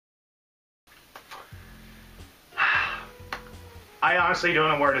I honestly don't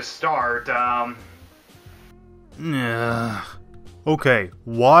know where to start. Okay,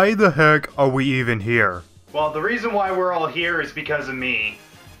 why the heck are we even here? Well, the reason why we're all here is because of me.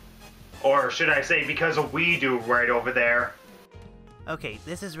 Or should I say because of OuiDo right over there. Okay,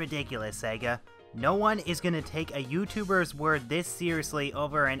 this is ridiculous, Sega. No one is gonna take a YouTuber's word this seriously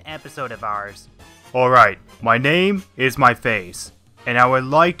over an episode of ours. Alright, my name is my face, and I would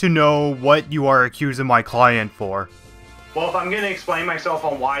like to know what you are accusing my client for. Well, if I'm going to explain myself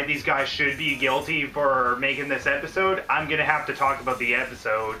on why these guys should be guilty for making this episode, I'm going to have to talk about the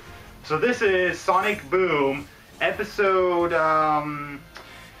episode. So this is Sonic Boom, episode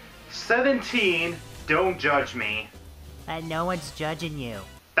 17, Don't Judge Me. No one's judging you.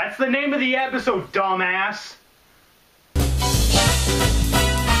 That's the name of the episode, dumbass!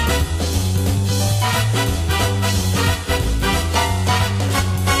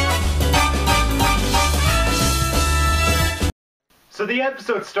 So the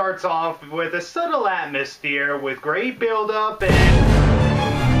episode starts off with a subtle atmosphere with great build-up and...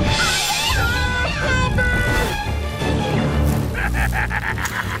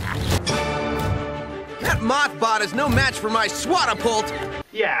 That Moth Bot is no match for my Swat-a-pult!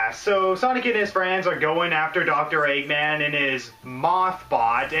 Yeah, so Sonic and his friends are going after Dr. Eggman and his Moth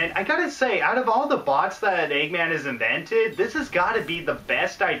Bot, and I gotta say, out of all the bots that Eggman has invented, this has gotta be the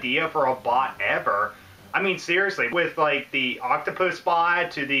best idea for a bot ever. I mean, seriously, with like the octopus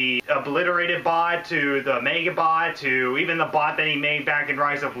bot, to the obliterated bot, to the mega bot, to even the bot that he made back in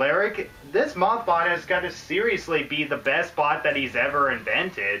Rise of Lyric, this Moth Bot has got to seriously be the best bot that he's ever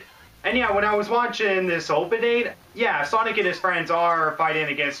invented. And yeah, when I was watching this opening, yeah, Sonic and his friends are fighting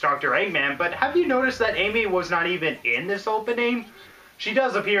against Dr. Eggman, but have you noticed that Amy was not even in this opening? She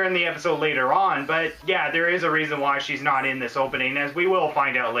does appear in the episode later on, but yeah, there is a reason why she's not in this opening, as we will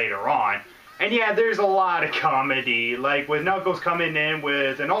find out later on. And yeah, there's a lot of comedy, like with Knuckles coming in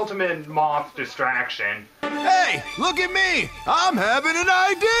with an ultimate moth distraction. Hey, look at me! I'm having an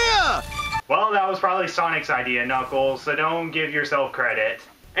idea! Well, that was probably Sonic's idea, Knuckles, so don't give yourself credit.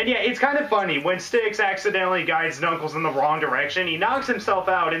 And yeah, it's kind of funny, when Sticks accidentally guides Knuckles in the wrong direction, he knocks himself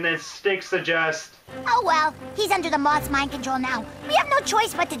out and then Sticks suggests... Oh well, he's under the moth's mind control now. We have no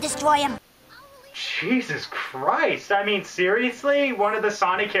choice but to destroy him. Jesus Christ, I mean, seriously? One of the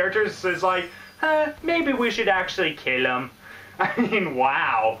Sonic characters is like, maybe we should actually kill him. I mean,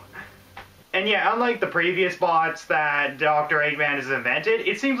 wow. And yeah, unlike the previous bots that Dr. Eggman has invented,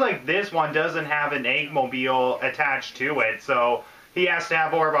 it seems like this one doesn't have an Eggmobile attached to it, so he has to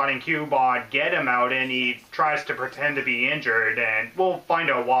have Orbot and Q-Bot get him out, and he tries to pretend to be injured, and we'll find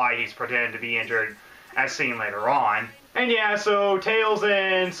out why he's pretending to be injured as seen later on. And yeah, so Tails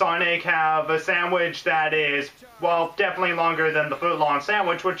and Sonic have a sandwich that is, well, definitely longer than the foot-long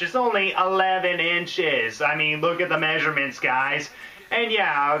sandwich, which is only 11 inches. I mean, look at the measurements, guys. And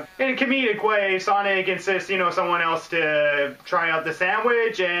yeah, in a comedic way, Sonic insists, someone else to try out the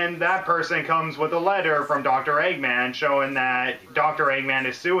sandwich, and that person comes with a letter from Dr. Eggman showing that Dr. Eggman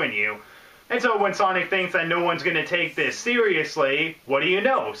is suing you. And so when Sonic thinks that no one's going to take this seriously, what do you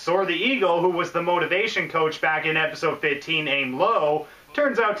know? Soar the Eagle, who was the motivation coach back in episode 15, Aim Low,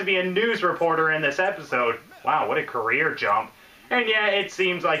 turns out to be a news reporter in this episode. Wow, what a career jump. And yeah, it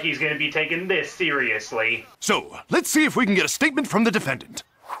seems like he's going to be taking this seriously. So, let's see if we can get a statement from the defendant.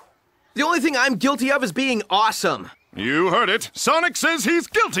 The only thing I'm guilty of is being awesome. You heard it. Sonic says he's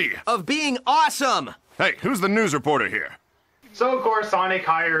guilty. Of being awesome. Hey, who's the news reporter here? So, of course, Sonic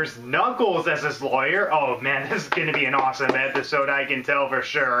hires Knuckles as his lawyer. Oh, man, this is going to be an awesome episode, I can tell for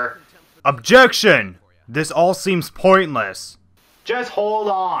sure. Objection! This all seems pointless. Just hold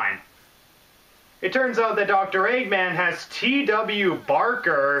on. It turns out that Dr. Eggman has T.W.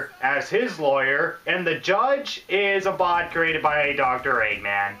 Barker as his lawyer, and the judge is a bot created by Dr.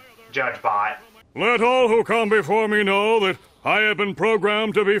 Eggman. Judge Bot. Let all who come before me know that I have been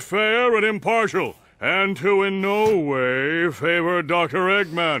programmed to be fair and impartial, and to in no way favor Dr.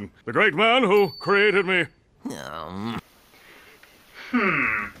 Eggman, the great man who created me.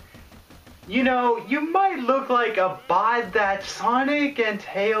 You might look like a bot that Sonic and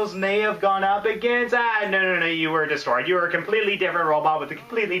Tails may have gone up against. No, you were destroyed. You were a completely different robot with a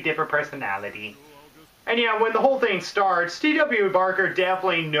completely different personality. And yeah, when the whole thing starts, T.W. Barker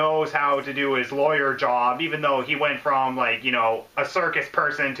definitely knows how to do his lawyer job, even though he went from, like, a circus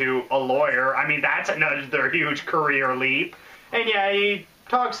person to a lawyer. I mean, that's another huge career leap. And yeah, he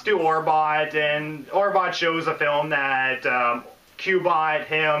talks to Orbot, and Orbot shows a film that Q-Bot,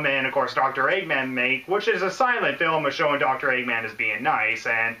 him, and of course Dr. Eggman make, which is a silent film of showing Dr. Eggman as being nice,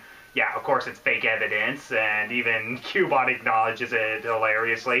 and yeah, of course it's fake evidence, and even Q-Bot acknowledges it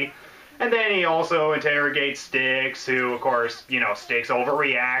hilariously. And then he also interrogates Styx, who, of course, you know, Styx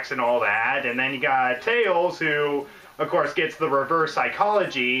overreacts and all that. And then you got Tails, who, of course, gets the reverse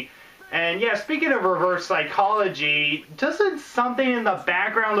psychology. And yeah, speaking of reverse psychology, doesn't something in the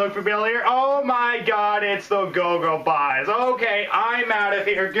background look familiar? Oh my god, it's the Go-Go Boys. Okay, I'm out of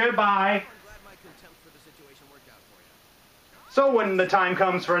here. Goodbye. So when the time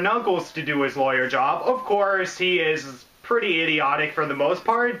comes for Knuckles to do his lawyer job, of course, he is pretty idiotic for the most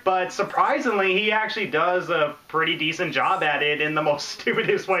part, but surprisingly, he actually does a pretty decent job at it in the most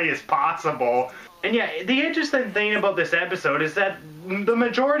stupidest way as possible. And yeah, the interesting thing about this episode is that the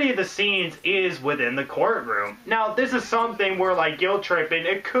majority of the scenes is within the courtroom. Now, this is something where, like, guilt tripping,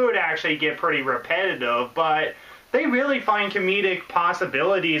 it could actually get pretty repetitive, but they really find comedic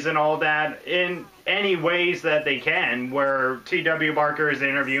possibilities and all that in any ways that they can, where T.W. Barker is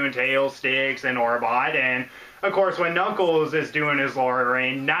interviewing Tails, Styx, and Orbot, and of course, when Knuckles is doing his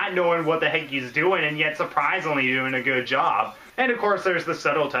lawyering, not knowing what the heck he's doing, and yet surprisingly doing a good job. And of course, there's the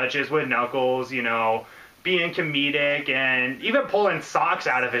subtle touches with Knuckles, you know, being comedic and even pulling socks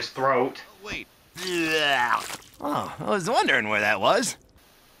out of his throat. Wait. Oh, I was wondering where that was.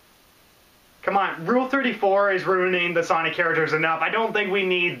 Come on, Rule 34 is ruining the Sonic characters enough. I don't think we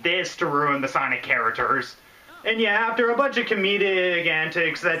need this to ruin the Sonic characters. And yeah, after a bunch of comedic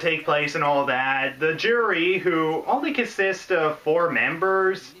antics that take place and all that, the jury, who only consists of 4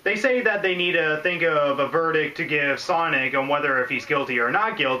 members, they say that they need to think of a verdict to give Sonic on whether if he's guilty or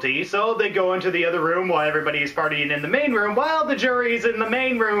not guilty, so they go into the other room while everybody's partying in the main room, while the jury's in the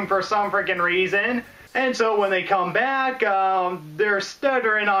main room for some freaking reason. And so when they come back, they're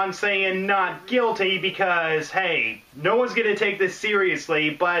stuttering on saying not guilty because, hey, no one's going to take this seriously,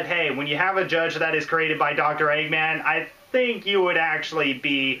 but hey, when you have a judge that is created by Dr. Eggman, I think you would actually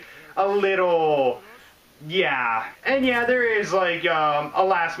be a little, yeah. And yeah, there is like a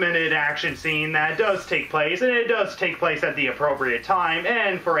last-minute action scene that does take place, and it does take place at the appropriate time,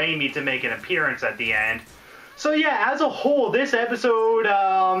 and for Amy to make an appearance at the end. So yeah, as a whole, this episode,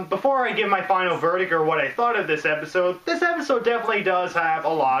 before I give my final verdict or what I thought of this episode definitely does have a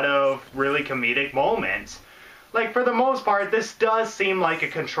lot of really comedic moments. Like, for the most part, this does seem like a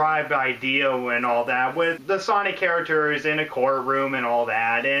contrived idea and all that, with the Sonic characters in a courtroom and all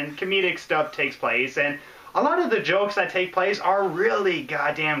that, and comedic stuff takes place, and a lot of the jokes that take place are really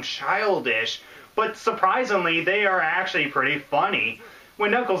goddamn childish, but surprisingly, they are actually pretty funny. When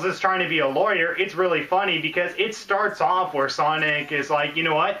Knuckles is trying to be a lawyer, it's really funny because it starts off where Sonic is like, you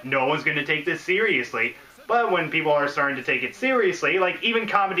know what, no one's going to take this seriously. But when people are starting to take it seriously, like even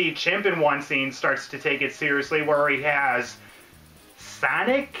Comedy Chimp in one scene starts to take it seriously where he has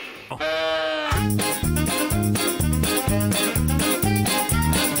Sonic?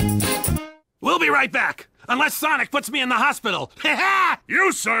 We'll be right back, unless Sonic puts me in the hospital.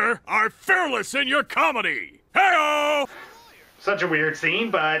 You, sir, are fearless in your comedy. Hey-o! Such a weird scene,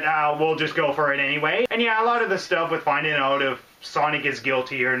 but we'll just go for it anyway. And yeah, a lot of the stuff with finding out if Sonic is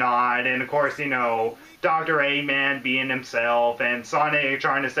guilty or not, and of course, you know, Dr. Eggman being himself, and Sonic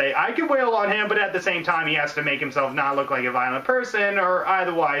trying to say, I can wail on him, but at the same time, he has to make himself not look like a violent person, or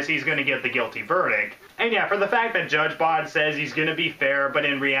otherwise he's going to get the guilty verdict. And yeah, for the fact that Judge Bod says he's going to be fair, but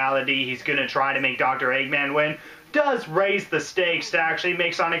in reality, he's going to try to make Dr. Eggman win, does raise the stakes to actually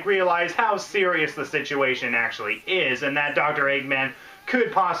make Sonic realize how serious the situation actually is, and that Dr. Eggman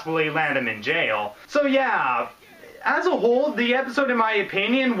could possibly land him in jail. So yeah, as a whole, the episode, in my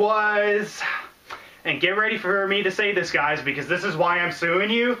opinion, was... And get ready for me to say this, guys, because this is why I'm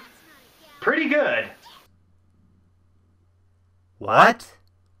suing you. Pretty good. What?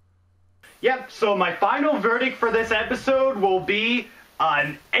 Yep, so my final verdict for this episode will be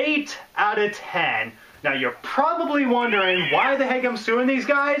an 8 out of 10. Now, you're probably wondering why the heck I'm suing these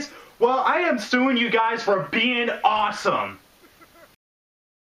guys? Well, I am suing you guys for being awesome.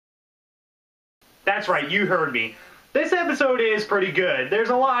 That's right, you heard me. This episode is pretty good. There's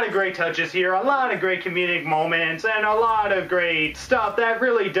a lot of great touches here, a lot of great comedic moments, and a lot of great stuff that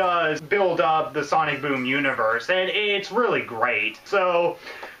really does build up the Sonic Boom universe, and it's really great. So,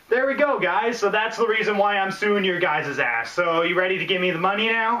 there we go, guys. So that's the reason why I'm suing your guys' ass. So, you ready to give me the money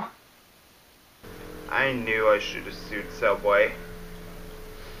now? I knew I should have sued Subway.